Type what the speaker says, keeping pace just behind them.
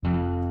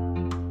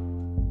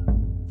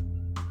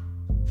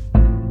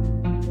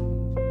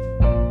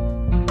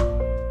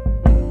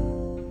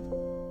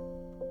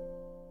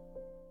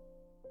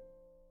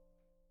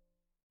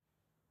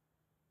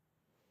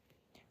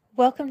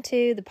Welcome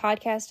to the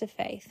Podcast of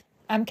Faith.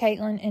 I'm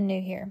Caitlin and new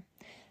here.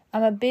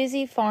 I'm a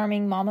busy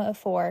farming mama of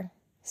four,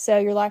 so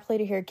you're likely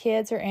to hear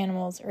kids or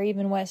animals or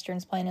even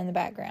westerns playing in the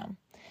background.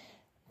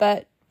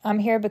 But I'm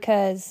here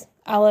because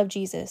I love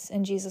Jesus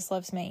and Jesus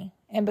loves me.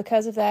 And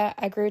because of that,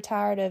 I grew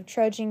tired of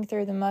trudging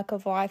through the muck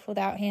of life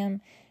without him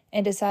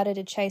and decided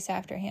to chase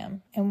after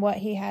him and what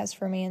he has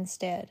for me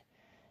instead.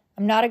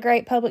 I'm not a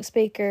great public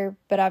speaker,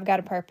 but I've got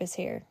a purpose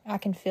here. I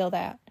can feel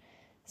that.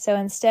 So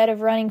instead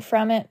of running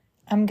from it,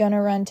 I'm going to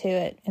run to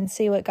it and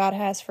see what God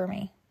has for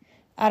me.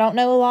 I don't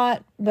know a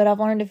lot, but I've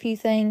learned a few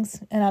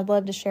things, and I'd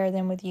love to share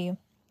them with you.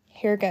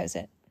 Here goes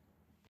it.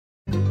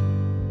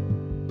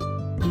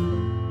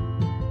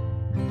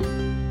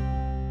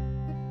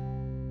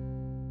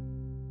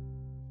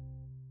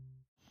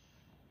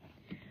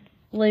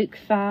 Luke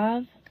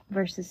 5,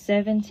 verses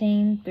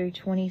 17 through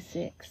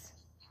 26.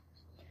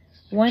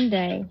 One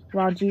day,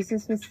 while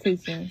Jesus was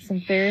teaching,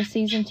 some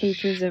Pharisees and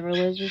teachers of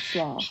religious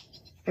law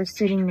were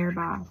sitting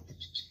nearby.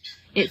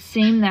 It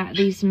seemed that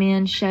these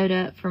men showed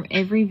up from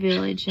every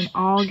village in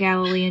all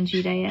Galilee and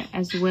Judea,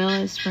 as well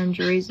as from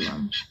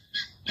Jerusalem.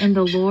 And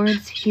the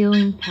Lord's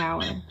healing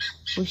power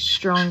was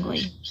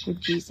strongly with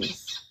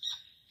Jesus.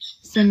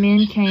 Some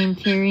men came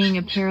carrying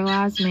a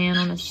paralyzed man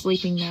on a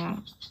sleeping mat.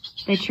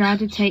 They tried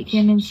to take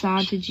him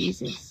inside to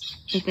Jesus,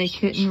 but they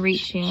couldn't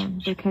reach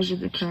him because of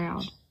the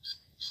crowd.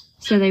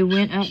 So they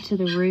went up to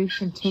the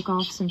roof and took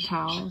off some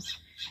towels.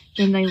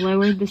 Then they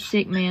lowered the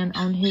sick man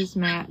on his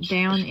mat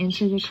down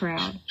into the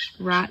crowd,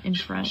 right in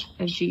front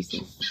of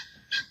Jesus.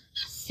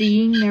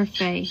 Seeing their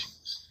faith,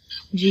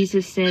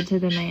 Jesus said to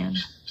the man,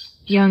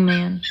 "Young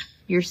man,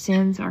 your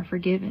sins are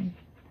forgiven."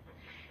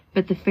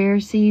 But the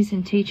Pharisees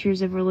and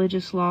teachers of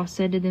religious law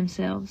said to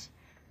themselves,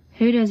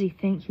 "Who does he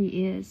think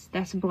he is?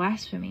 That's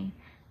blasphemy.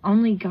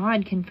 Only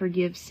God can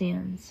forgive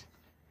sins."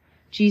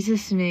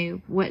 Jesus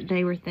knew what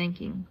they were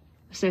thinking,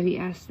 so he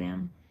asked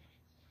them,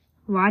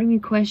 "Why do you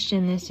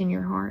question this in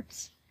your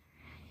hearts?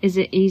 Is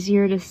it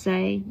easier to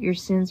say your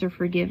sins are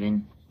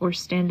forgiven or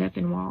stand up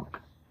and walk?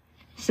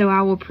 So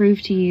I will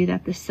prove to you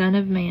that the Son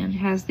of Man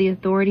has the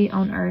authority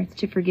on earth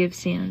to forgive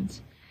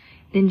sins."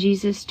 Then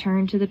Jesus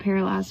turned to the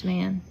paralyzed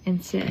man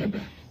and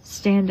said,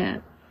 "Stand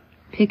up,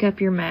 pick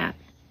up your mat,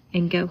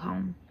 and go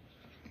home."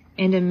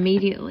 And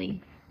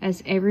immediately,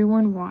 as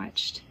everyone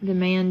watched, the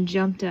man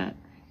jumped up,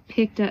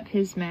 picked up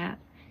his mat,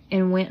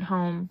 and went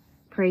home,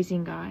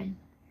 praising God.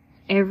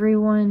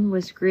 Everyone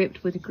was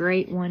gripped with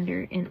great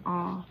wonder and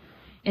awe,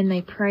 and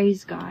they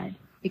praised God,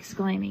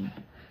 exclaiming,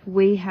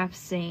 "We have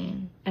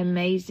seen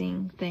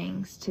amazing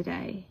things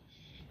today."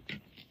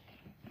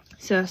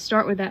 So I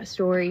start with that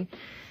story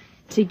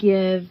to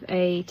give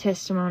a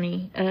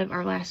testimony of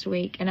our last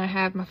week, and I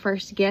have my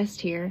first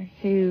guest here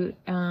who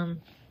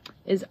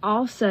is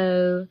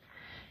also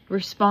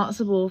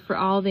responsible for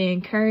all the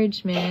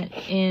encouragement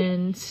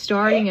in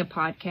starting a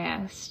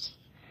podcast.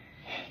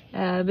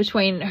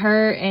 Between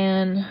her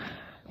and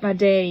my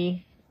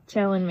daddy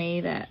telling me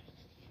that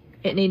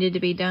it needed to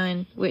be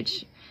done,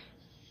 which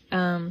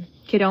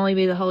could only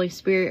be the Holy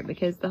Spirit,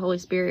 because the Holy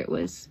Spirit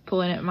was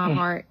pulling at my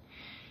heart,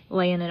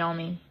 laying it on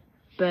me.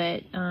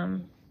 But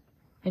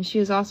and she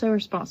was also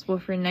responsible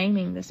for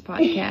naming this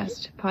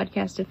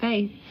Podcast of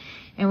Faith.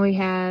 And we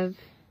have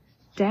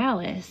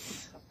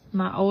Dallas,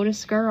 my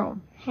oldest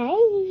girl.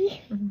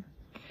 Hey.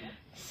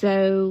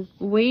 So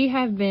we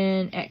have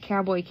been at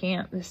cowboy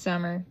camp this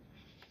summer,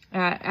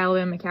 at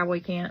Alabama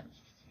cowboy camp,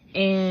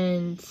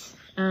 and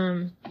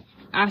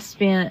I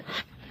spent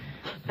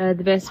the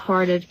best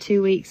part of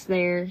 2 weeks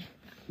there,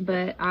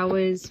 but I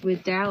was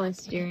with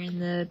Dallas during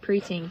the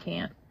preteen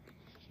camp,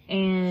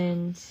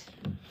 and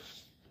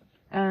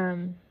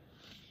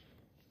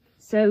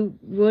so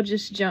we'll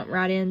just jump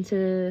right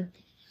into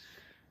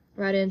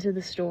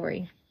the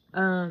story.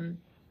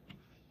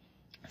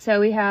 So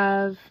we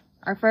have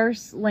our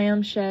first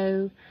lamb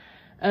show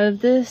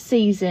of the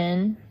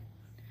season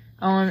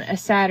on a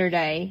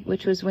Saturday,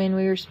 which was when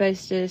we were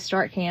supposed to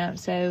start camp.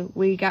 So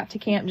we got to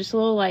camp just a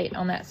little late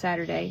on that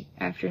Saturday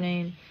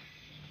afternoon.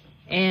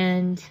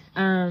 And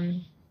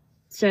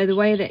so the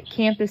way that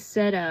camp is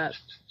set up,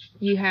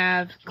 you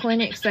have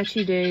clinics that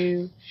you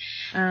do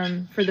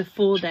for the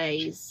full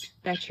days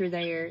that you're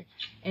there.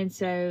 And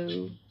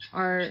so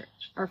our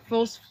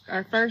first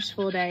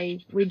full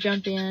day, we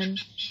jump in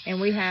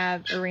and we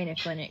have arena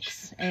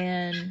clinics.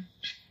 And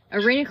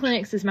arena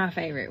clinics is my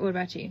favorite. What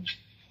about you?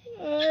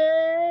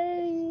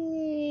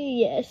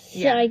 Yes.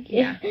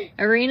 Yeah.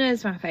 Arena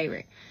is my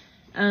favorite.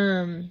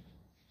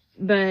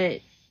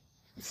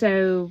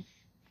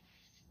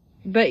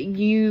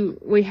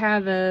 We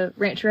have a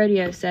ranch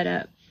rodeo set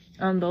up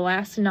on the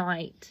last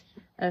night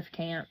of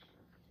camp,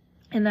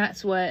 and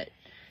that's what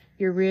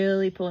you're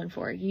really pulling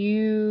for.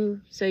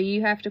 So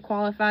you have to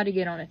qualify to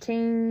get on a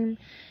team.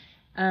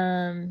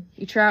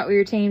 You try out with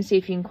your team, see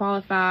if you can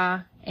qualify,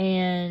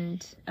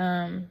 and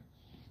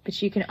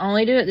but you can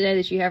only do it the day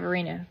that you have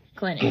arena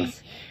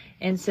clinics.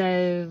 And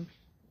so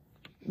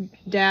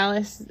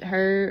Dallas,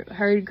 her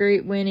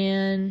group went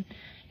in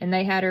and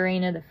they had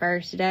arena the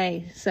first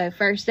day. So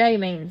first day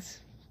means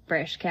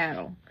fresh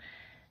cattle.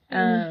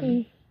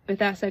 But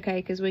that's okay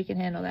because we can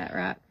handle that,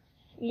 right?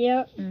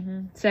 Yep.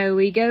 So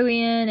we go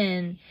in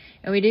and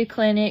we do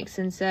clinics,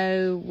 and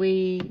so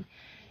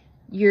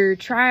your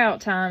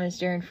tryout time is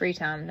during free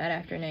time that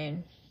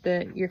afternoon.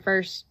 Your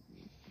first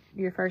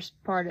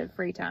part of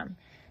free time.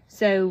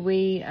 So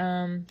they've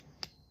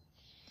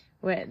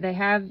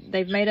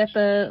made up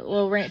a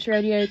little ranch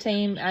rodeo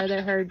team out of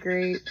their herd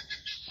group.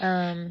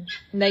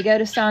 They go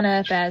to sign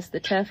up as the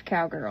Tough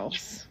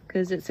Cowgirls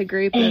because it's a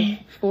group of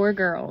 4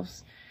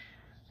 girls.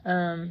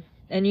 And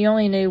you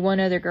only knew one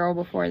other girl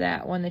before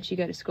that, one that you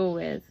go to school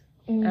with.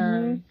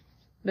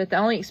 But the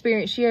only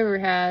experience she ever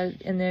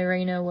had in the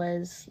arena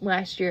was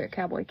last year at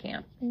Cowboy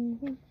Camp.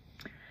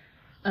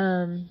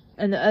 And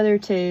the other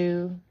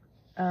 2,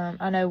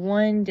 I know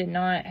one did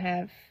not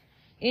have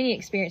any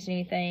experience in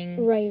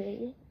anything.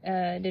 Riley.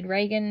 Did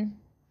Reagan?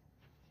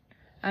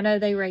 I know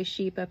they raise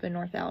sheep up in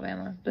North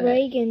Alabama. But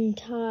Reagan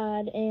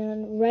tied,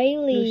 and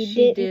Riley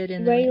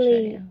didn't.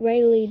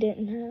 Riley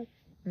didn't have.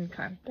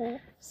 Okay.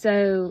 That.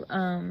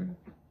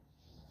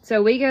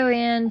 So we go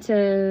in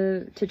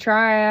to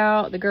try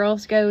out. The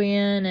girls go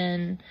in,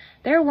 and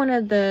they're one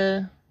of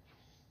the.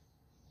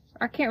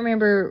 I can't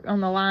remember on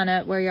the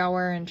lineup where y'all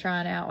were and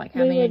trying out, like how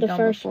many had gone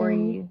before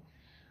you.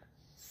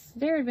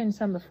 There had been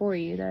some before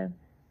you though.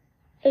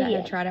 That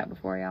had tried out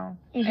before y'all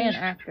and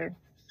after.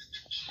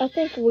 I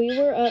think we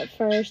were up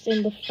first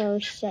in the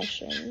first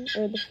session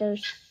or the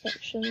first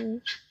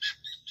section.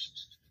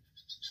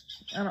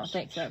 I don't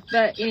think so.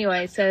 But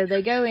anyway, so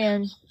they go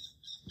in.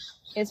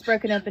 It's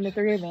broken up into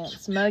 3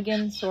 events: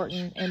 Muggin,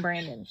 Sorton, and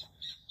Brandon.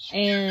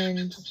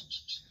 And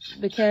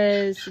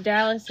because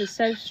Dallas is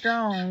so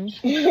strong,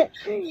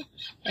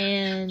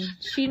 and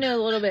she knew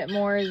a little bit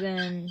more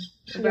than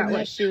about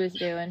what she was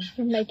doing.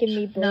 You're making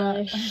me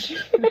blush.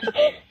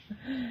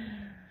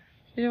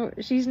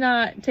 She's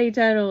not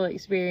teetotal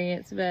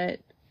experience, but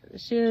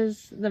she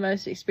was the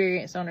most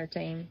experienced on her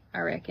team,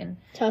 I reckon.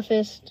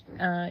 Toughest.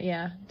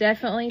 Yeah,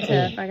 definitely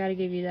tough. I got to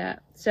give you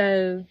that.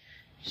 So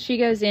she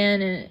goes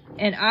in,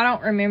 and I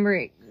don't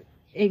remember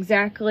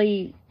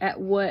exactly at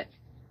what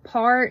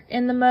part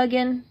in the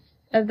mugging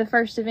of the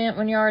first event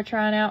when y'all were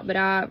trying out, but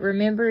I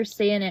remember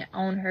seeing it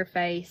on her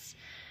face.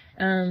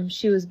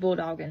 She was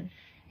bulldogging,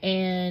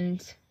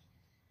 and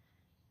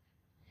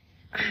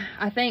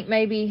I think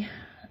maybe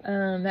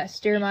that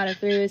steer might have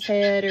threw his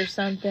head or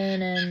something,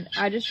 and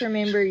I just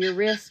remember your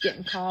wrist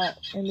getting caught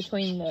in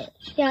between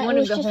one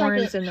of the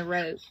horns and the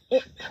rope.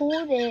 It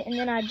pulled it, and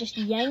then I just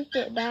yanked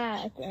it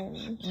back,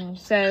 and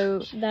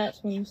so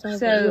that's when you saw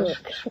the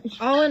look.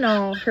 All in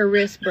all, her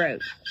wrist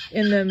broke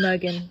in the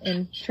mugging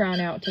and trying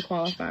out to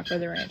qualify for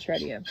the ranch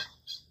rodeo.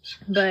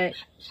 But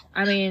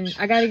I mean,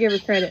 I got to give her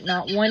credit.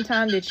 Not one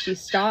time did she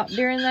stop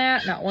during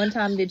that. Not one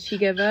time did she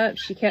give up.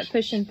 She kept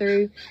pushing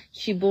through.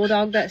 She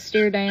bulldogged that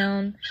steer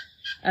down.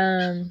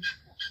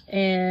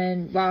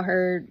 And while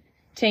her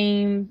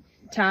team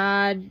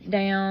tied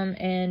down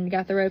and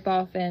got the rope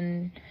off,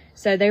 and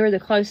so they were the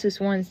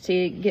closest ones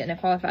to getting a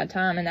qualified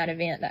time in that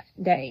event that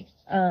day.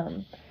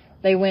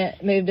 They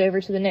moved over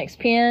to the next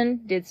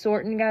pin, did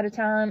Sorton, got a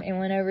time, and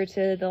went over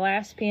to the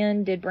last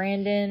pin, did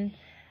Brandon.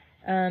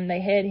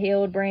 They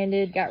heeled,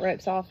 branded, got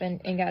ropes off, and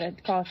got a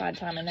qualified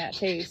time in that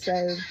too.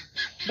 So,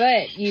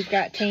 but you've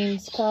got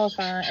teams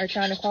qualifying or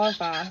trying to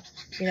qualify,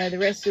 the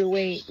rest of the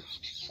week.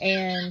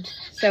 And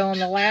so on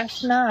the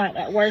last night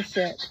at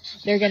worship,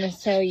 they're going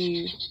to tell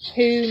you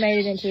who made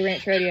it into the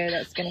ranch rodeo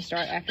that's going to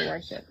start after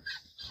worship.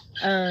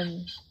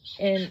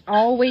 And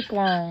all week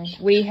long,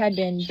 we had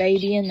been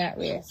babying that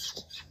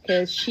wrist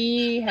because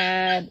she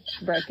had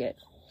broke it.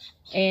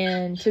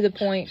 And to the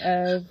point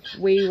of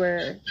we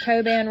were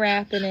Coban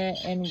wrapping it,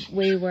 and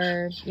we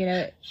were,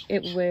 had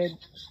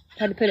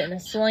to put it in a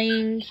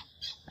sling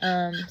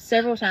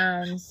several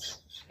times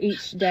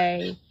each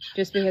day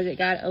just because it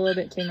got a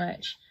little bit too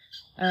much.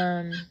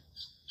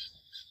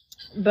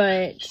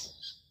 But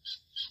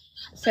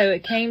so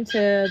it came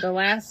to the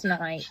last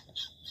night.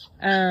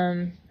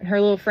 Her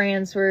little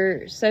friends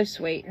were so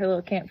sweet. Her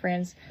little camp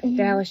friends.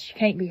 Dallas, you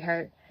can't be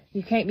hurt.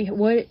 You can't be,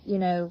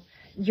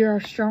 you're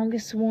our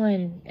strongest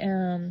one.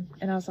 And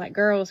I was like,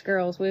 girls,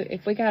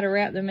 if we gotta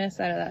wrap the mess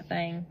out of that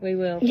thing, we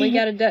will. If we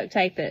gotta duct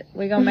tape it,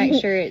 we're gonna make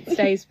sure it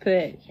stays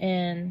put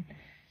and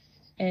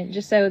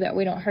just so that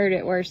we don't hurt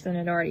it worse than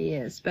it already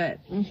is. But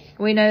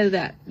we know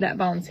that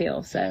bone's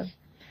healed, so.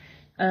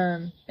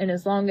 And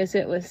as long as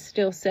it was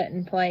still set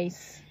in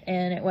place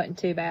and it wasn't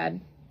too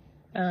bad,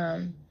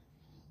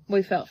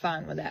 we felt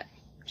fine with that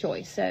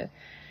choice. So,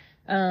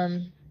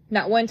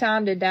 not one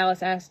time did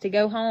Dallas ask to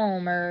go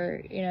home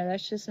or,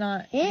 that's just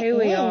not who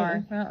we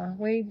are.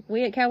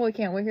 We at Cowboy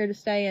Camp, we're here to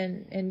stay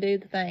and do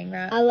the thing,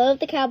 right? I love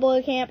the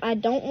Cowboy Camp. I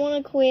don't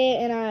want to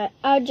quit, and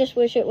I just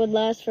wish it would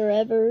last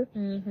forever.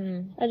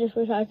 I just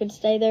wish I could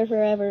stay there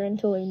forever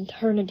until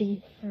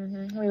eternity.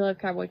 We love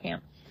Cowboy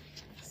Camp.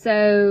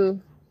 So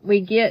we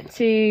get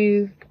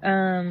to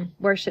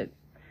worship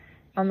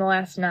on the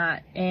last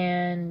night,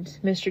 and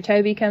Mr.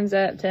 Toby comes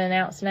up to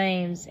announce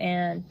names,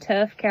 and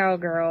Tough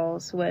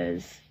Cowgirls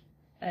was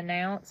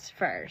announced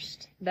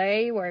first.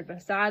 They were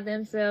beside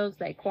themselves.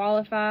 They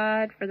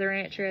qualified for the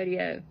ranch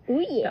rodeo.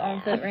 Ooh, yeah. The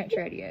on-foot ranch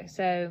rodeo.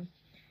 So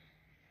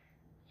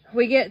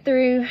we get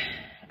through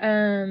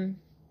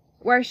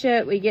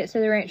worship. We get to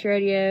the ranch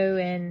rodeo,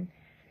 and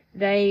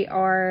they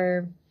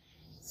are...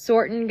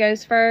 Sorton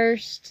goes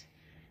first.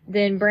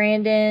 Then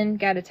Brandon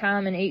got a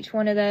time in each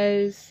one of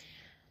those.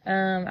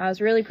 I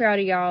was really proud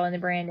of y'all in the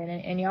Brandon,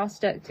 and y'all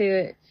stuck to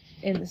it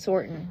in the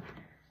Sorton.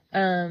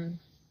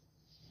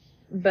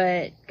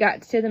 But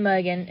got to the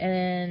Muggin,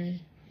 and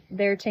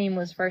their team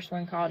was the first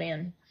one called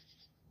in.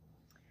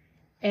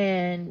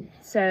 And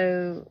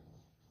so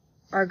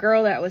our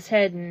girl that was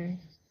heading,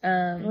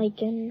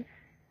 Lincoln.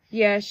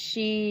 Yeah,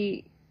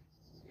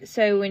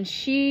 so when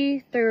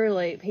she threw her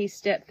loop, he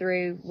stepped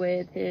through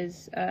with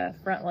his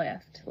front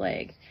left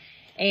leg.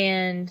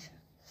 And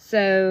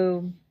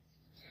so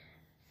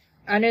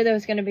I knew there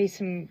was going to be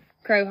some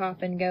crow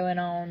hopping going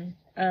on,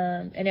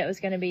 and it was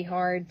going to be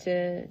hard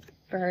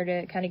for her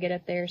to kind of get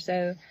up there.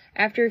 So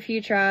after a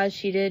few tries,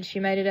 she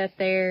made it up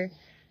there.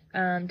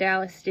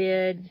 Dallas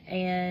did,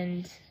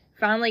 and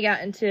finally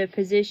got into a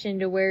position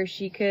to where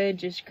she could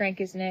just crank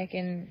his neck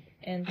and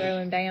throw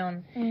him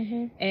down.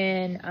 Mm-hmm.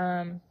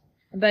 And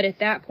but at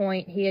that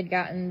point, he had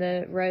gotten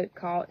the rope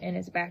caught in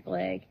his back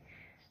leg.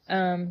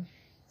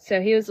 So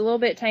he was a little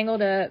bit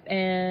tangled up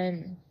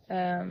and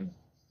a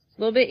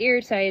little bit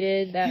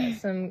irritated that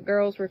some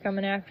girls were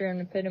coming after him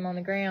to put him on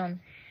the ground.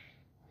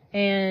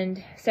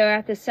 And so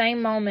at the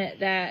same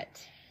moment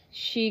that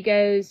she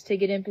goes to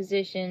get in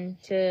position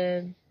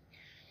to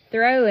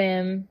throw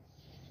him,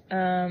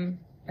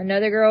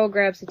 another girl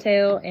grabs the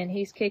tail, and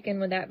he's kicking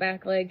with that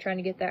back leg, trying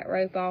to get that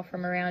rope off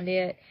from around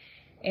it.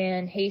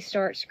 And he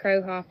starts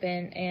crow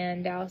hopping,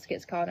 and Dallas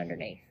gets caught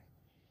underneath.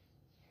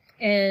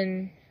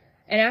 And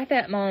at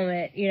that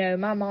moment,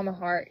 my mama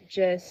heart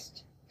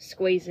just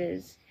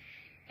squeezes.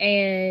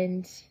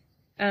 And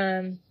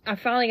I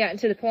finally gotten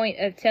to the point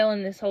of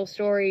telling this whole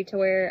story to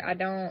where I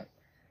don't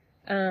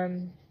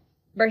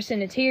burst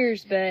into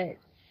tears, but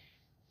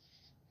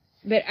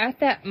at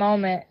that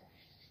moment,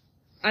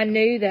 I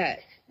knew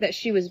that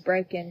she was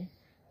broken,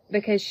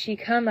 because she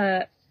come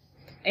up,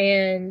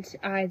 and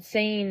I had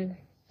seen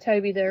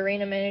Toby, the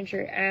arena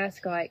manager,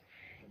 ask, like,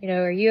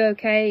 are you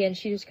okay? And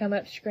she just come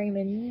up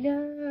screaming,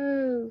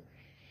 no.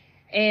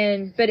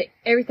 But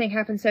everything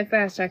happened so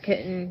fast, I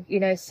couldn't,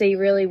 see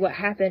really what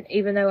happened,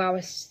 even though I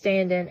was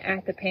standing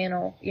at the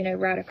panel,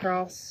 right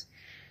across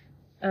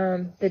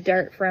the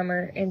dirt from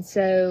her. And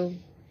so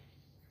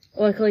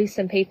luckily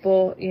some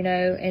people,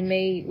 and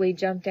me, we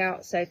jumped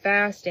out so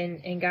fast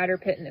and got her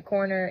put in the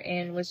corner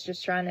and was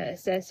just trying to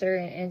assess her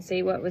and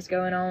see what was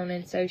going on.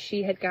 And so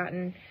she had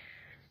gotten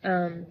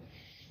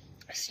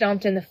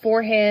stomped in the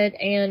forehead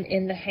and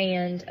in the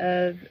hand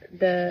of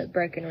the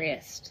broken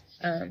wrist,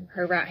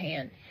 her right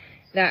hand,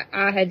 that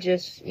I had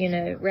just,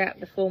 wrapped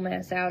the full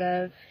mess out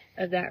of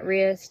that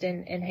wrist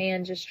and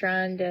hand, just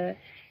trying to,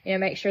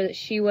 make sure that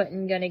she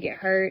wasn't going to get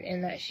hurt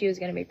and that she was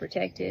going to be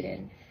protected.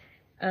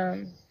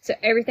 And so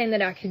everything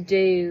that I could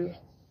do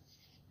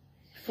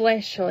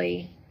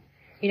fleshly,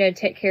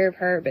 take care of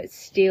her, but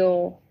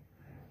still,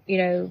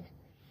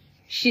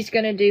 she's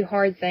going to do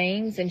hard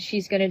things and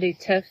she's going to do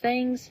tough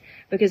things,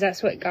 because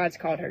that's what God's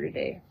called her to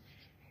do.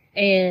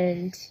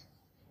 And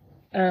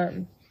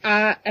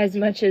as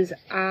much as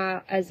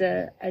as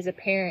a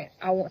parent,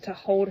 I want to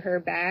hold her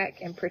back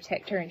and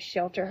protect her and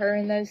shelter her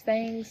in those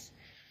things,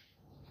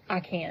 I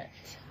can't.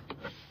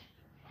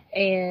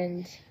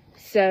 And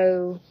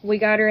so we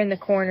got her in the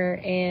corner,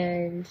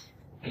 and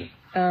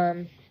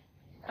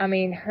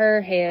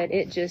her head,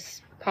 it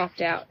just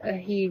popped out a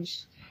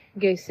huge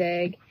goose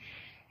egg,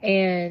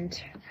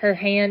 and her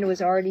hand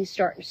was already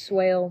starting to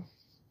swell,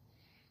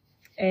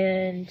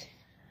 and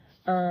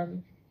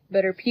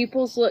but her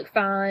pupils looked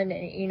fine.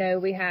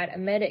 And, we had a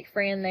medic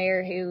friend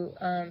there who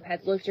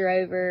had looked her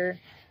over.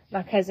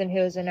 My cousin,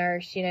 who was a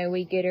nurse,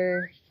 we get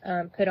her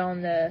put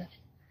on the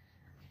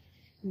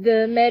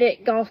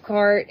medic golf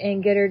cart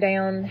and get her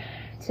down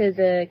to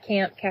the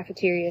camp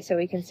cafeteria so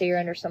we can see her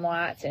under some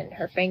lights. And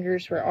her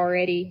fingers were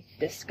already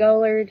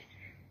discolored.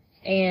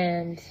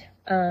 And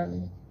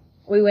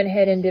we went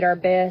ahead and did our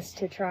best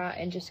to try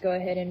and just go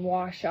ahead and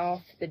wash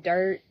off the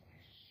dirt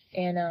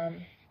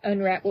and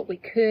unwrap what we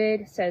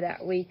could so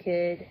that we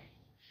could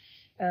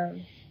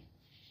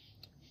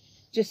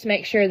just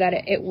make sure that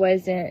it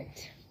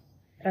wasn't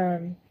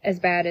as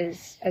bad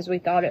as we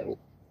thought it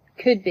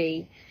could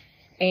be,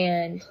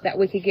 and that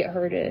we could get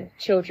her to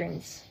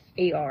children's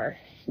ER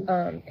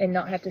and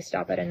not have to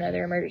stop at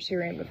another emergency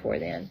room before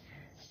then.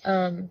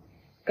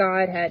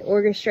 God had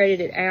orchestrated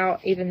it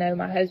out, even though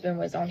my husband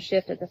was on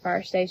shift at the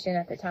fire station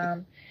at the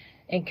time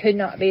and could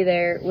not be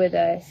there with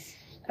us,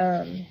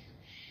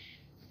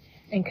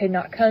 and could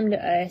not come to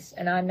us.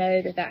 And I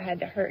know that had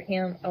to hurt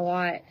him a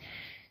lot,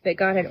 but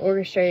God had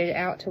orchestrated it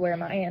out to where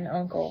my aunt and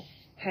uncle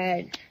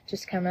had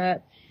just come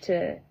up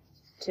to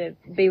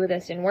be with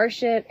us in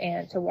worship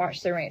and to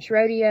watch the ranch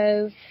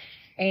rodeo,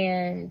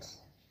 and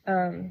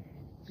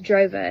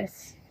drove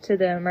us to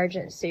the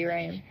emergency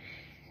room.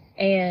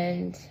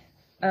 And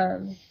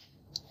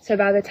So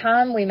by the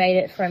time we made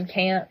it from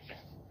camp,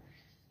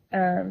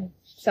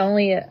 it's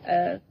only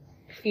a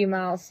few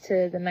miles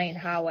to the main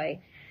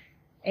highway.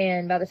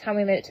 And by the time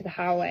we made it to the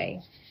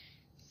highway,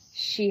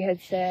 she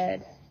had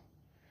said,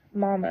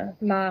 "Mama,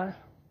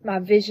 my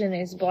vision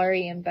is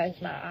blurry in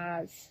both my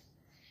eyes."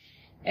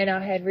 And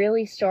I had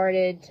really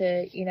started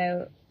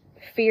to,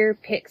 fear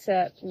picks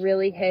up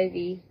really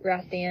heavy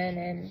right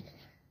then.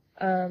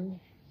 And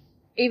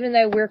even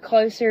though we're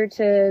closer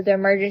to the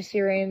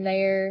emergency room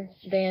there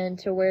than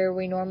to where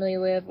we normally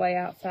live, way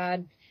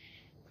outside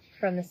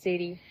from the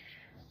city,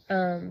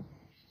 by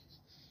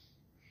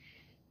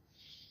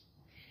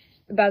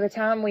the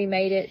time we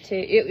made it to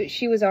it,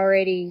 she was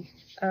already,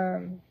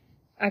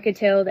 I could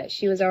tell that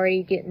she was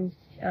already getting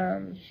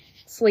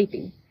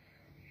sleepy.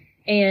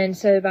 And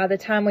so by the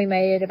time we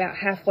made it about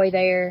halfway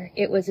there,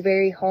 it was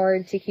very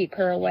hard to keep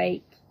her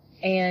awake.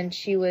 And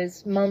she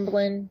was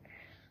mumbling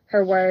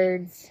her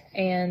words,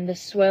 and the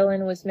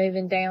swelling was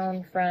moving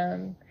down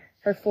from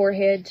her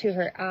forehead to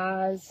her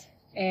eyes.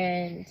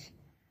 And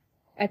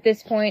at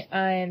this point,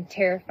 I am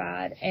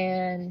terrified,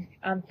 and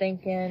I'm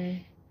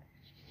thinking,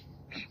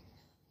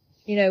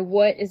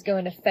 what is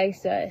going to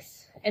face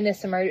us in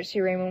this emergency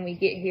room when we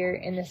get here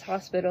in this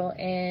hospital?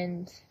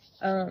 And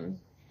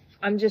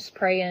I'm just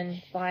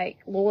praying, like,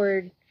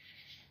 Lord,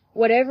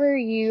 whatever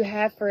you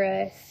have for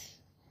us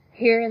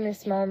here in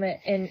this moment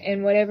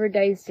and whatever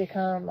days to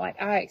come,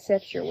 like, I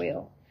accept your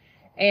will.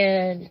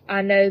 And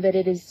I know that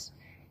it is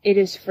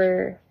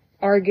for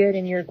our good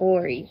and your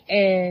glory.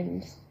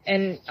 And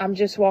I'm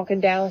just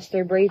walking Dallas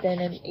through breathing,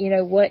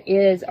 and what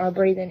is our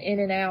breathing in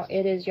and out?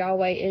 It is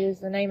Yahweh. It is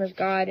the name of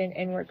God,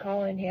 and we're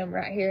calling him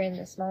right here in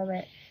this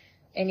moment.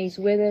 And he's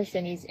with us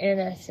and he's in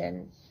us.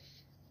 And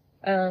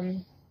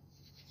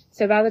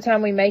so by the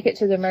time we make it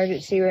to the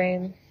emergency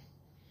room,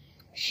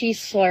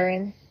 she's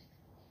slurring,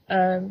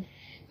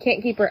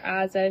 can't keep her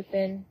eyes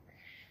open.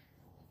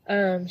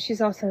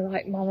 She's also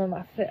like, "Mama,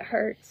 my foot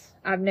hurts.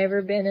 I've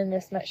never been in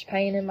this much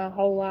pain in my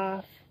whole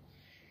life."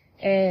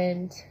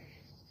 And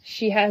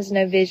she has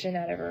no vision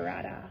out of her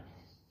right eye.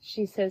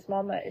 She says,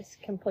 "Mama, it's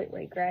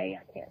completely gray.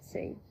 I can't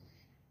see."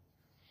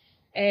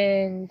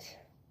 And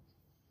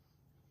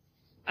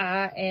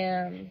I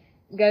am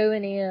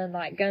going in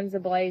like guns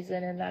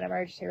a-blazing in that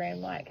emergency room,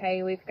 like,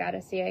 "Hey, we've got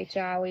a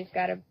CHI, we've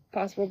got a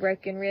possible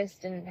broken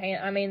wrist and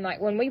hand." I mean, like,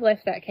 when we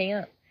left that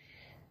camp,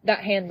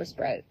 that hand was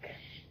broke.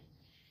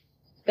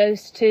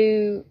 Those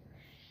two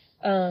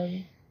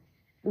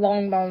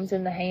long bones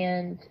in the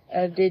hand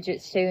of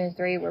digits 2 and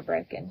 3 were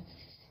broken.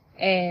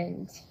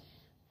 And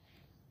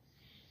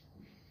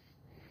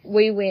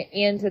we went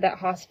into that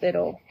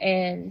hospital,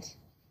 and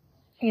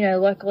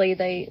luckily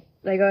they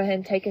go ahead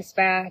and take us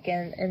back,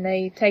 and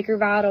they take her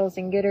vitals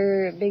and get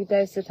her a big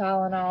dose of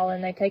Tylenol,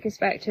 and they take us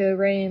back to a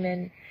room,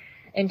 and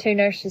 2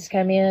 nurses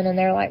come in, and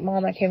they're like,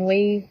 "Mama, can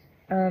we,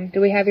 do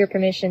we have your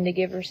permission to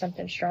give her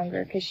something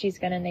stronger? Because she's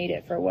going to need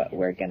it for what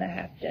we're going to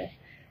have to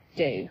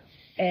do."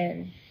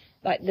 And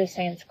like, this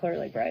hand's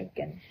clearly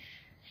broken.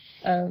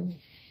 The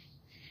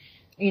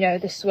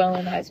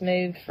swelling has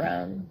moved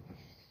from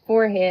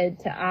forehead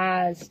to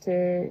eyes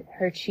to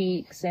her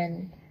cheeks,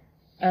 and,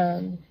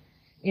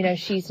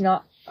 she's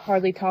not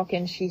hardly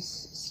talking. She's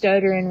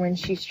stuttering when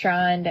she's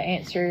trying to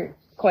answer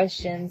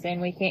questions,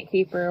 and we can't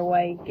keep her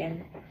awake.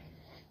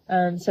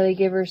 And so they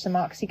give her some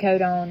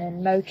oxycodone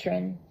and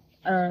Motrin.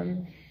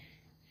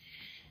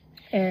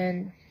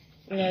 And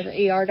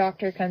the ER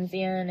doctor comes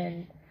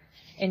in,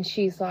 and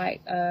she's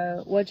like,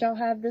 "What'd y'all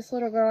have this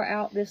little girl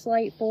out this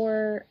late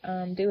for?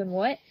 Doing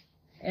what?"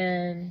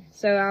 And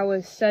so I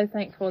was so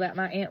thankful that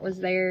my aunt was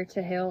there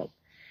to help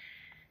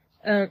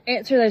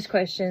answer those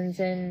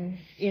questions. And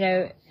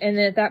and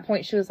then at that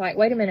point she was like,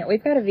 "Wait a minute,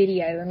 we've got a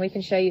video and we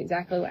can show you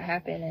exactly what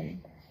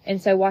happened."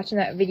 And so watching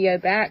that video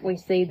back, we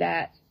see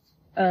that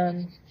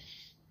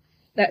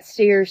that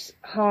steer's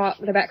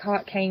the back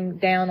hot came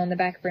down on the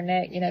back of her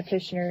neck,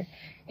 pushing her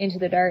into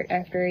the dirt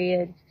after he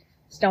had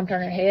stomped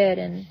on her head,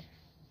 and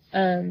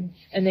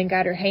then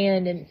got her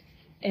hand.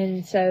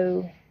 And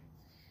so,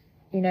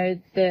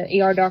 the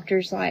ER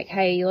doctor's like,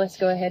 "Hey, let's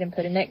go ahead and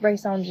put a neck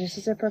brace on just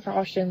as a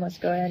precaution. Let's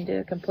go ahead and do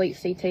a complete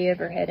CT of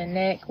her head and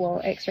neck. We'll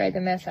x-ray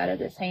the mess out of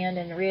this hand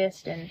and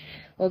wrist, and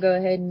we'll go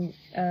ahead and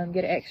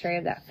get an x-ray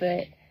of that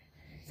foot,"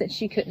 since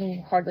she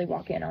couldn't hardly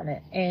walk in on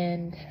it.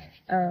 And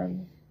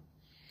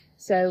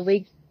so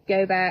we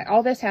go back.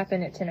 All this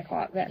happened at 10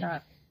 o'clock that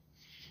night.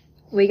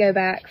 We go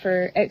back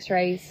for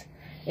x-rays.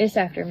 It's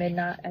after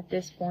midnight at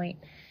this point.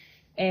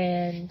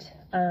 And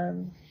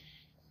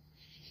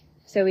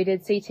so we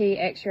did CT,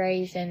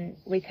 x-rays, and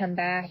we come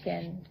back,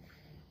 and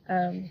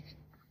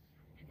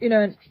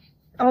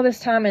all this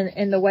time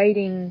in the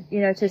waiting,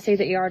 to see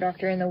the ER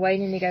doctor, and the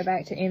waiting to go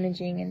back to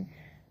imaging, and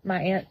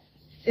my aunt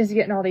is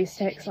getting all these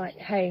texts like,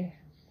 "Hey,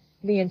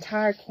 the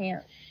entire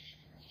camp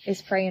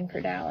is praying for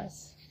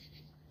Dallas.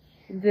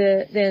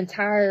 The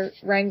entire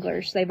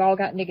Wranglers, they've all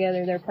gotten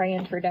together, they're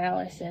praying for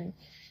Dallas." And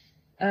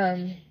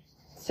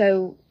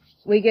so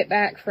we get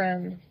back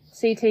from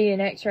CT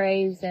and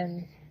x-rays,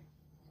 and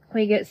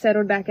we get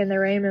settled back in the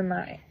room, and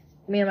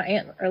me and my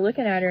aunt are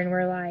looking at her, and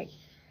we're like,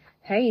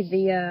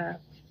 hey,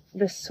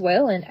 the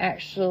swelling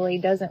actually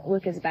doesn't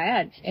look as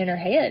bad in her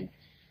head.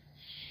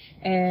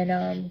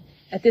 And,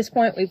 at this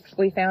point,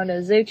 we found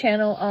a zoo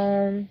channel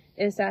on.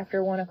 It's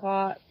after 1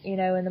 o'clock, in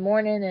the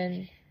morning.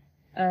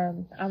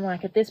 And, I'm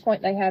like, at this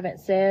point, they haven't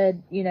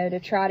said, to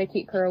try to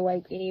keep her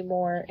awake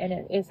anymore. And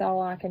it's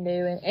all I can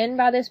do. And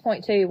by this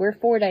point too, we're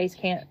 4 to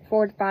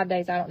 5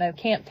 days, I don't know,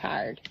 camp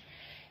tired.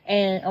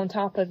 And on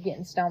top of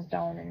getting stomped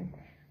on.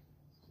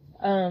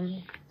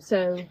 And,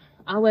 so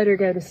I let her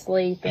go to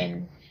sleep.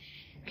 And,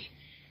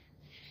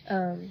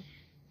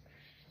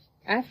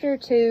 after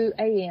 2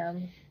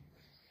 a.m.,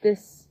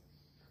 this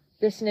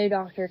new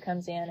doctor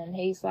comes in, and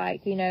he's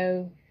like,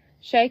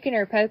 shaking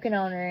her, poking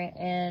on her,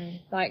 and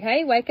like,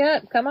 hey, wake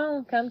up, come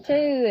on, come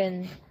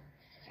to,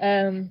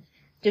 and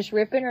just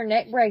ripping her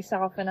neck brace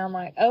off. And I'm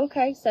like,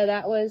 okay, so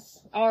that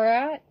was all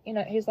right.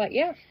 He's like,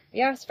 yeah,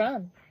 it's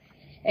fine.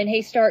 And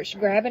he starts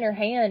grabbing her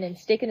hand and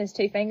sticking his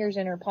 2 fingers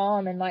in her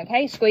palm and like,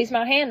 hey, squeeze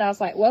my hand. I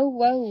was like,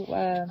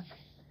 whoa,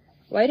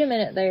 wait a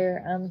minute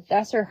there.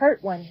 That's her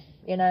hurt one,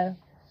 we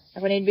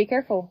need to be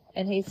careful.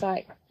 And he's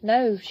like,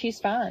 no, she's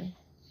fine.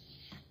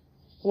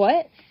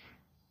 What?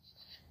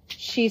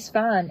 She's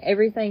fine.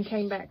 Everything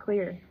came back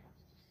clear.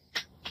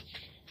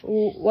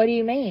 What do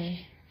you mean?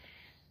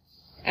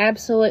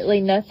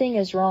 Absolutely nothing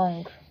is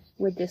wrong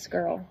with this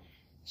girl.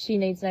 She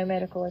needs no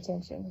medical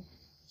attention.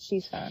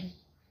 She's fine.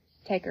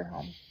 Take her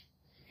home.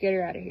 Get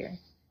her out of here.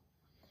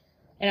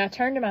 And I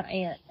turned to my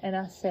aunt and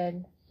I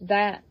said,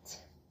 that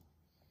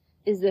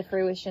is the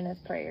fruition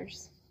of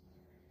prayers.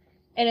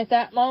 And at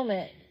that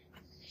moment,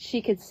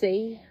 she could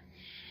see.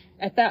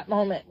 At that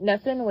moment,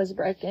 nothing was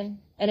broken.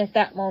 And at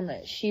that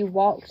moment, she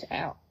walked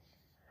out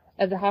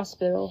of the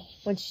hospital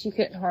when she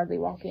couldn't hardly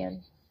walk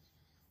in.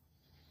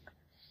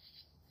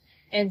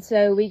 And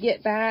so we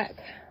get back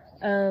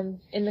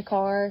in the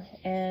car,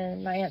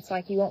 and my aunt's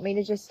like, you want me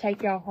to just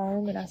take y'all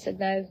home? And I said,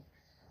 no.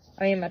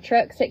 My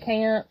truck's at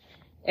camp.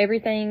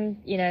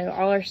 Everything,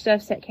 all our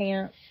stuff's at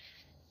camp.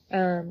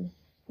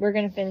 We're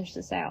going to finish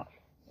this out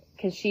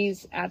because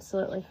she's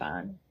absolutely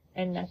fine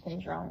and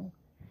nothing's wrong.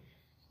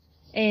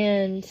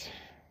 And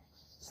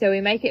so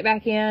we make it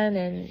back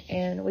in,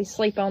 and we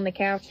sleep on the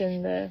couch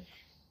in the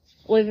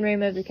living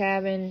room of the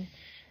cabin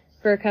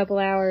for a couple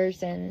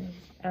hours, and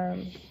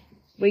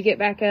we get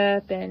back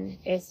up, and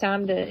it's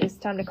time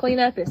to clean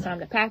up, it's time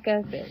to pack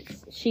up,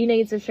 she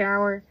needs a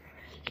shower.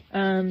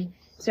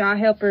 So I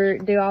help her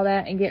do all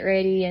that and get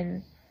ready,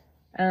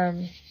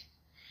 and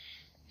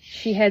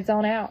she heads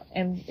on out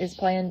and is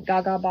playing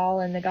gaga ball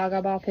in the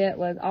gaga ball pit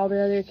with all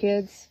the other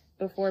kids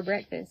before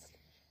breakfast.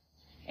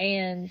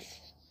 And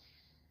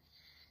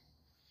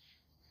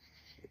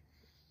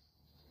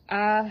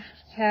I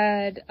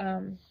had,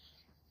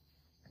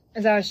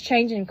 as I was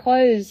changing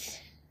clothes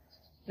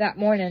that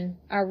morning,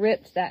 I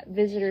ripped that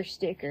visitor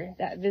sticker,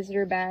 that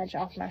visitor badge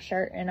off my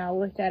shirt, and I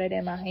looked at it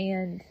in my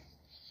hand.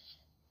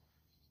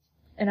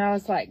 And I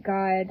was like,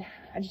 God,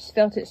 I just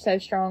felt it so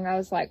strong. I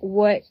was like,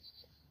 what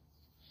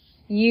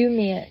you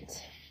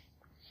meant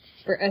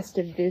for us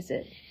to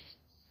visit.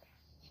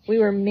 We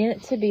were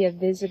meant to be a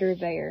visitor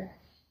there.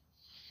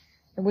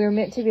 And we were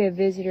meant to be a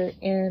visitor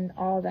in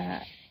all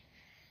that.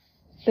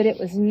 But it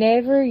was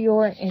never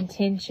your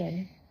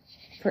intention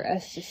for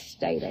us to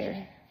stay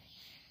there.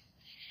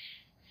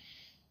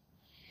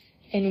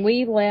 And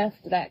we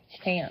left that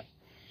camp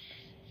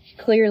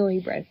clearly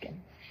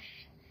broken.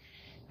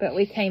 But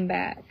we came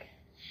back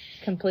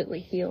completely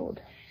healed.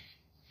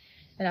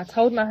 And I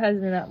told my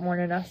husband that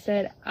morning, I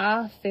said,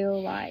 I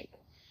feel like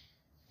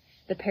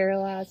the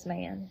paralyzed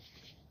man.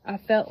 I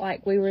felt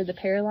like we were the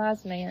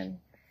paralyzed man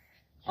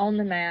on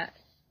the mat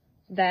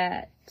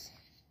that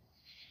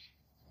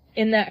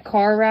in that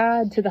car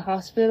ride to the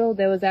hospital,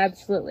 there was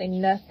absolutely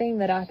nothing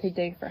that I could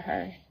do for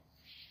her.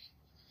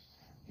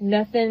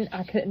 Nothing.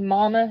 I couldn't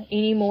mama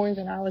any more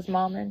than I was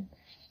momming.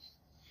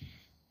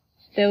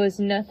 There was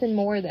nothing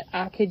more that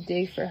I could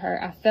do for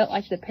her. I felt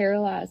like the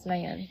paralyzed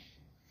man.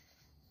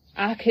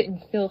 I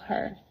couldn't heal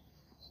her,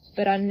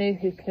 but I knew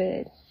who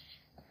could.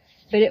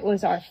 But it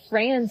was our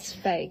friend's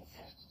faith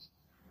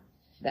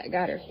that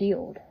got her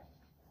healed.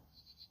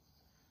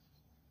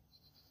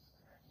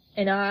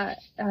 And I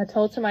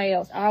told somebody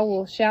else, I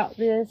will shout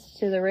this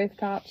to the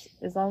rooftops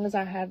as long as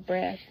I have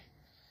breath,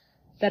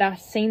 that I've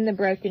seen the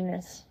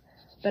brokenness,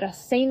 but I've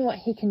seen what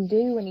he can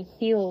do when he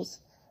heals.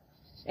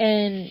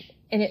 And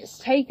it's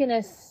taken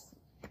us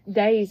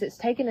days, it's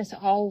taken us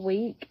all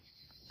week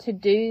to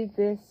do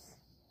this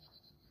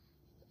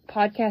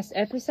podcast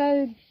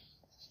episode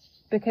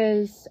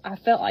because I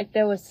felt like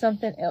there was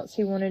something else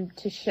he wanted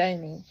to show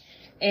me.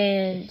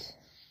 And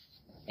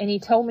he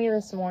told me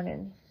this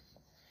morning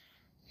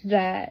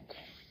that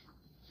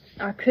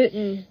I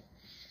couldn't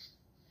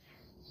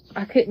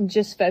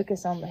just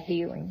focus on the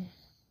healing.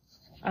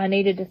 I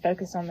needed to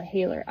focus on the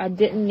healer. I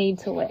didn't need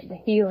to let the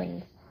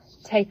healing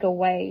take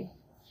away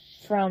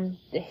from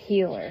the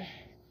healer.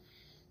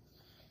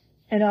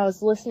 And I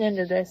was listening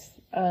to this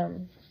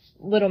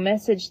little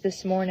message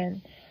this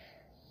morning,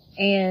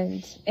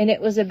 and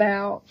it was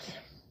about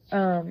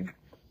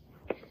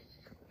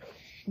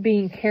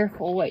being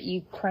careful what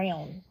you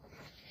crown.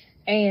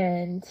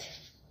 And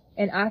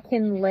I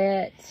can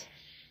let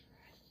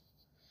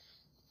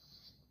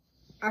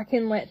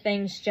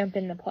things jump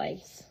into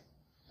place.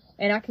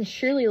 And I can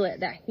surely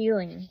let that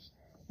healing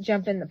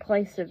jump in the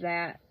place of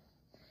that.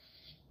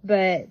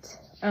 But,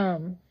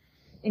 and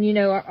you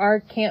know, our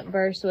camp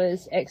verse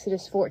was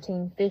Exodus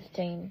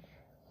 14:15.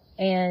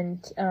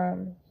 And,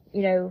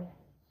 you know,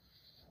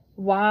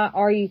 why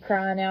are you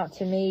crying out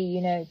to me?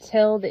 You know,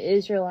 tell the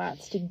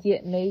Israelites to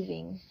get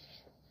moving.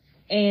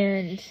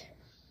 And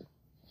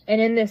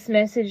in this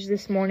message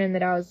this morning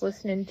that I was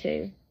listening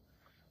to,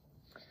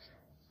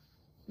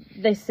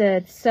 they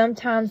said,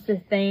 sometimes the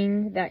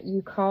thing that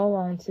you call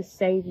on to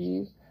save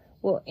you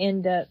will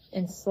end up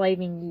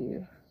enslaving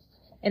you.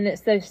 And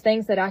it's those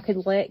things that I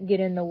could let get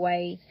in the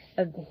way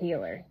of the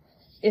healer.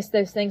 It's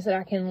those things that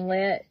I can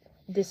let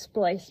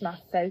displace my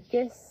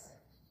focus.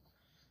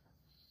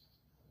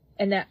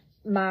 And that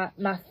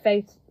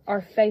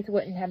our faith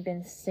wouldn't have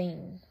been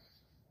seen.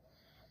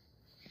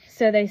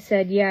 So they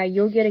said, yeah,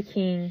 you'll get a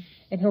king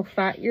and he'll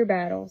fight your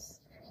battles.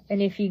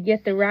 And if you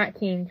get the right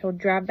king, he'll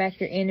drive back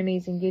your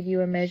enemies and give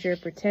you a measure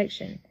of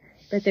protection.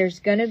 But there's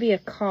going to be a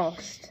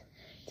cost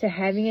to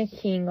having a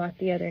king like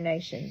the other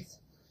nations.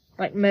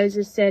 Like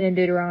Moses said in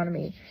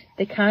Deuteronomy,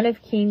 the kind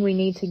of king we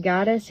need to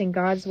guide us in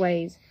God's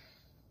ways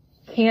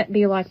can't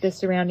be like the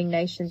surrounding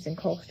nations and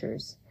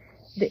cultures.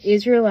 The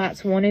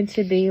Israelites wanted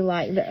to be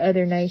like the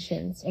other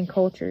nations and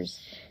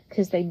cultures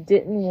because they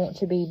didn't want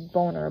to be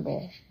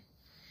vulnerable.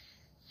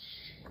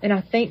 And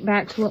I think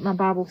back to what my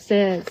Bible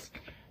says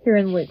here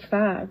in Luke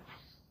 5,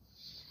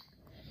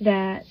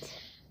 that,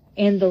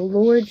 and the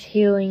Lord's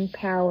healing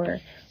power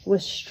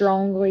was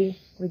strongly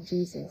with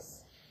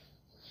Jesus.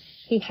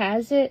 He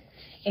has it,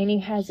 and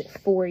He has it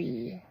for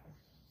you.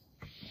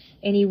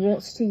 And He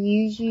wants to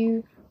use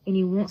you, and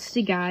He wants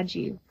to guide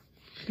you.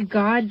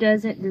 God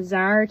doesn't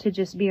desire to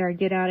just be our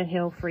get out of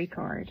hell free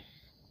card.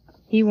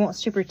 He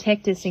wants to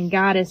protect us and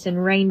guide us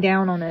and rain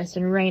down on us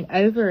and reign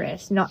over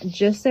us, not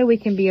just so we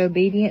can be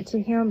obedient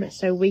to Him, but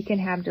so we can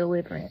have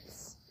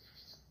deliverance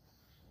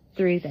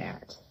through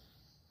that.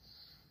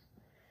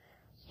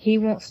 He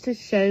wants to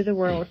show the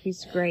world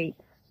He's great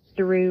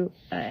through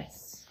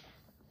us.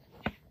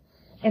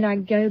 And I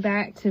go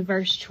back to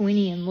verse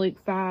 20 in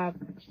Luke 5,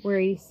 where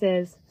He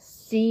says,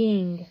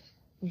 seeing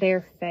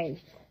their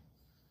faith.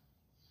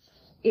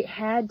 It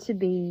had to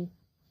be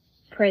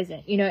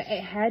present. You know,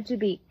 it had to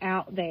be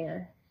out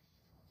there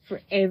for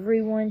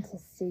everyone to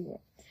see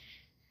it.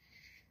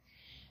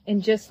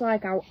 And just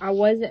like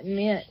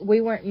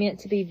we weren't meant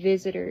to be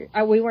visitors.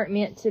 We weren't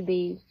meant to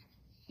be,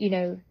 you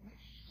know,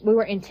 we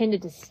weren't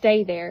intended to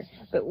stay there,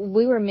 but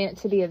we were meant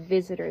to be a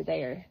visitor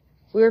there.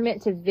 We were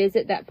meant to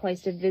visit that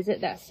place, to visit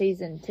that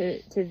season,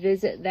 to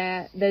visit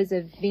those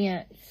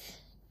events.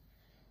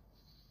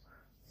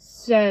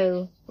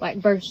 So, like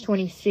verse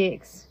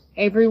 26,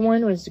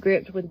 everyone was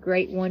gripped with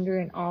great wonder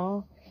and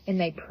awe, and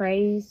they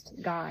praised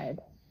God,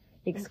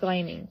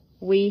 exclaiming,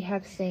 we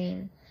have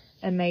seen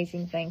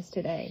amazing things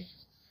today.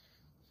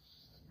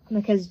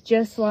 Because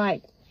just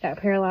like that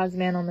paralyzed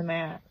man on the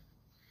mat,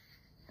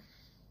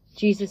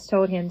 Jesus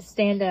told him,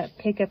 stand up,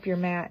 pick up your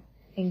mat,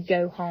 and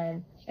go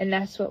home. And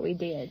that's what we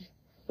did.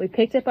 We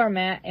picked up our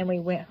mat and we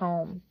went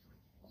home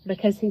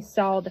because He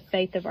saw the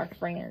faith of our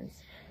friends,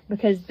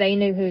 because they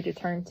knew who to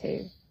turn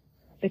to,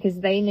 because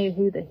they knew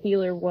who the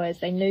healer was.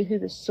 They knew who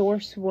the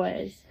source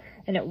was,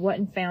 and it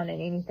wasn't found in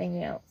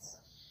anything else.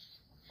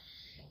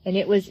 And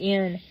it was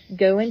in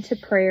going to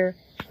prayer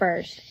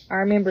first. I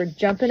remember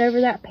jumping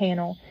over that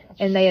panel,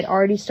 and they had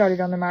already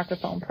started on the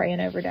microphone praying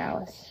over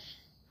Dallas.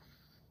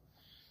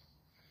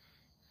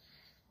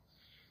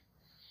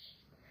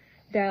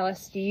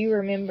 Dallas, do you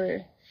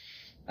remember,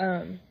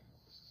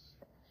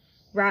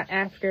 right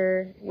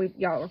after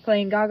y'all were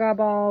playing Gaga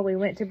Ball, we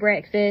went to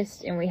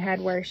breakfast and we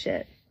had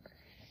worship.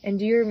 And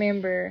do you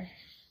remember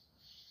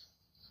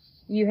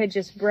you had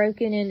just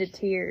broken out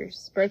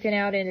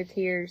into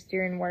tears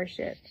during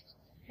worship,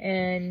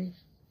 and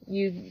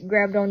you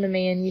grabbed onto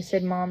me and you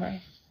said,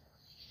 Mama,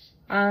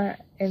 I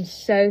am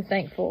so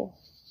thankful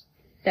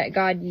that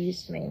God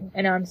used me,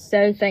 and I'm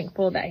so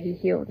thankful that He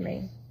healed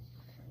me.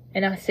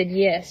 And I said,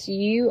 yes,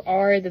 you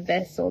are the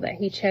vessel that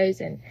He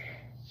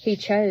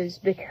chose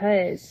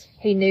because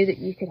He knew that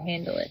you could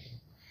handle it.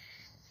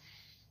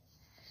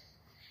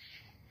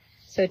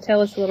 So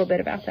tell us a little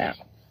bit about that.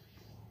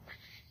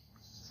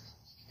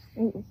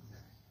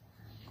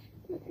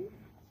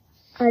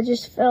 I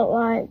just felt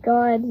like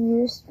God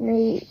used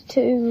me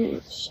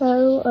to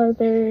show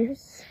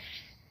others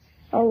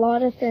a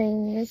lot of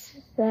things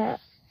that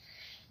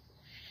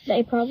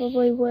they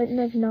probably wouldn't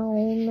have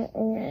known,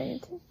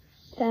 and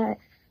that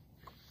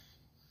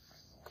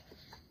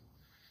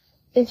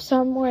if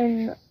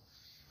someone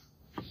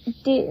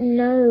didn't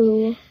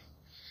know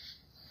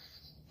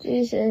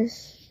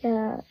Jesus,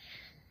 that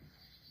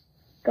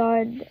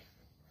God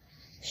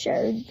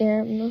showed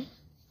them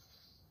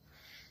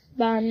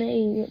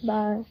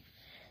by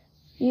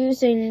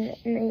using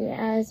me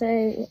as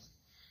a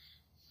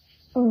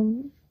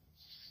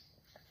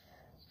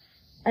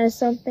as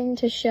something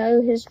to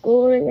show His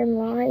glory and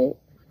light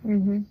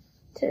Mm-hmm.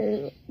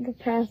 to the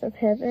path of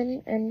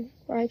heaven and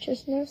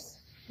righteousness.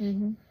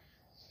 Mm-hmm.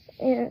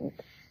 And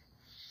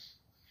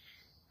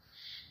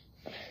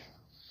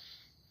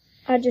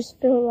I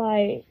just feel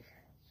like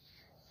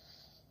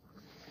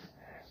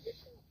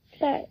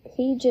that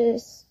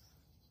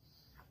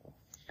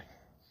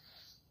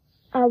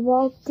I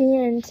walked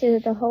into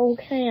the whole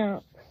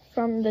camp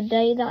from the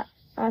day that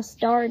I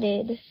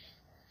started.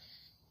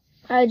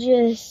 I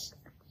just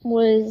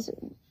was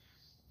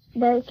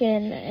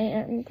broken,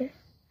 and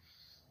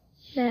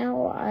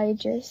now I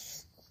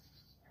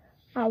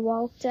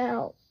walked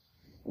out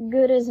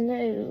good as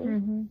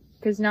new.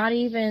 Because not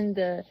even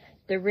the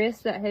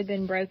wrists that had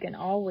been broken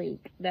all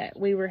week that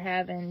we were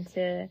having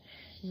to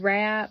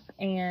wrap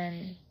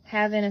and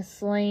having a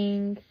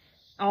sling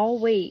all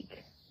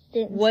week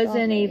it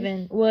wasn't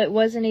even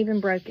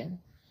broken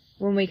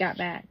when we got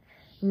back.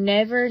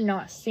 Never,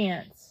 not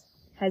since,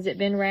 has it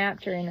been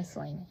wrapped or in a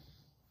sling.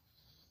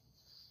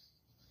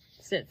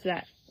 Since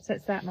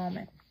that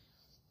moment.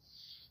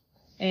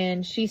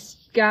 And she's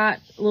got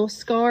a little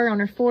scar on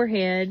her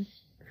forehead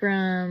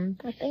from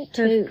I think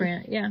hoof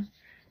print. Yeah.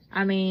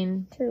 I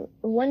mean, two.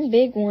 One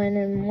big one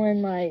and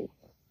one like.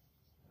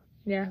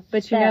 Yeah,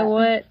 but you know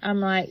what? I'm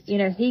like,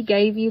 He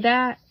gave you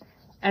that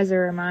as a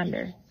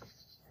reminder.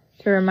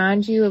 To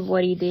remind you of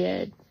what He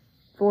did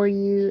for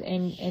you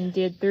and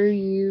did through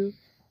you.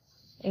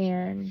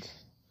 And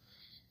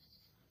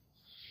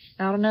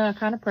I don't know, I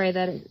kind of pray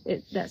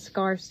that that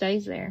scar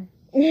stays there.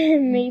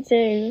 Me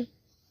too.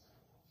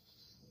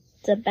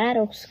 It's a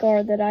battle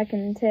scar that I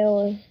can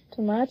tell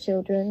to my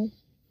children.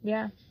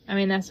 Yeah. I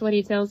mean, that's what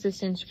He tells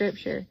us in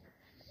Scripture.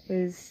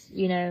 Is,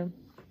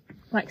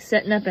 like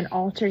setting up an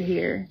altar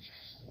here.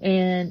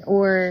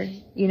 Or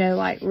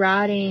like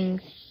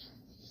writing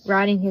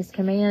His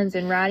commands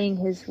and writing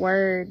His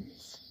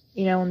words,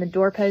 on the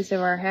doorposts of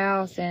our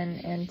house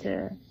and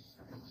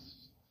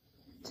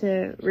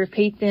to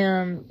repeat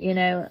them,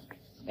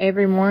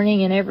 every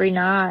morning and every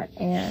night,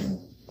 and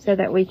so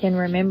that we can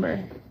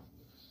remember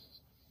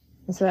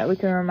and so that we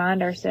can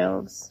remind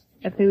ourselves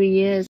of who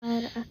He is.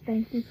 God, I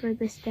thank You for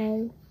this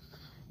day.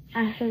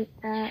 I hope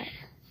that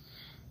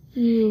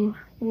You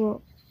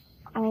will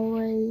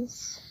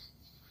always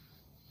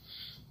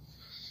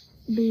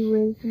be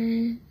with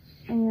me,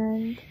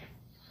 and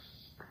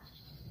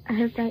I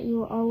hope that You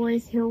will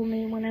always heal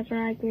me whenever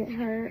I get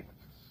hurt.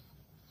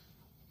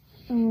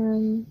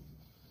 And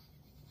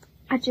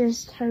I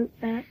just hope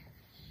that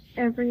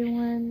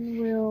everyone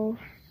will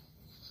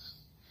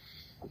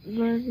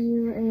love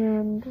You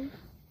and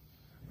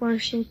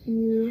worship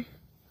You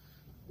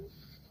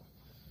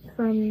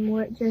from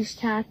what just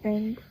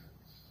happened.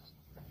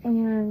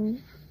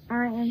 And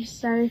I am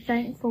so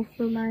thankful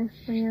for my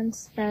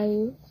friend's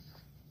faith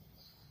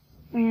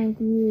and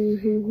You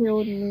who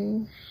healed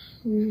me,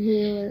 You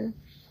healer.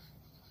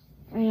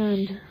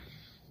 And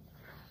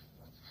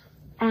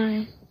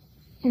I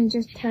am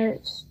just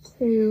touched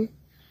to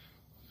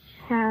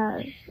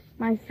have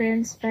my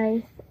friend's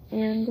faith,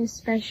 and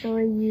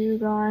especially You,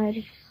 God,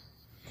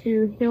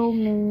 to heal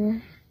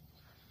me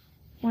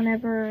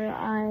whenever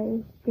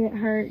I get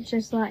hurt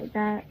just like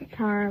that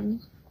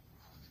time.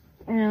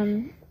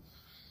 And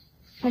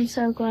I'm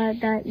so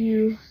glad that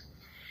You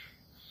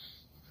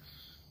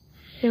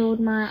healed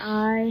my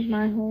eye,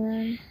 my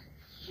hand,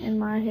 and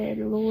my head,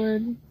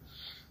 Lord.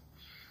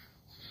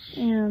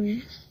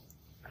 And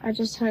I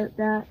just hope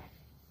that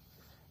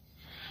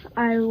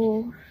I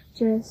will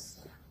just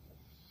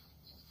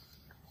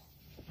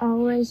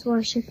always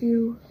worship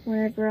You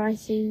whenever I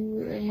see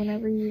You and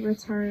whenever You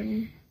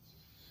return.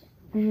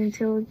 And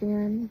until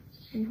again,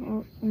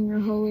 in Your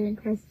holy and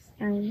precious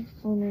name,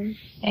 amen.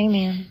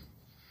 Amen.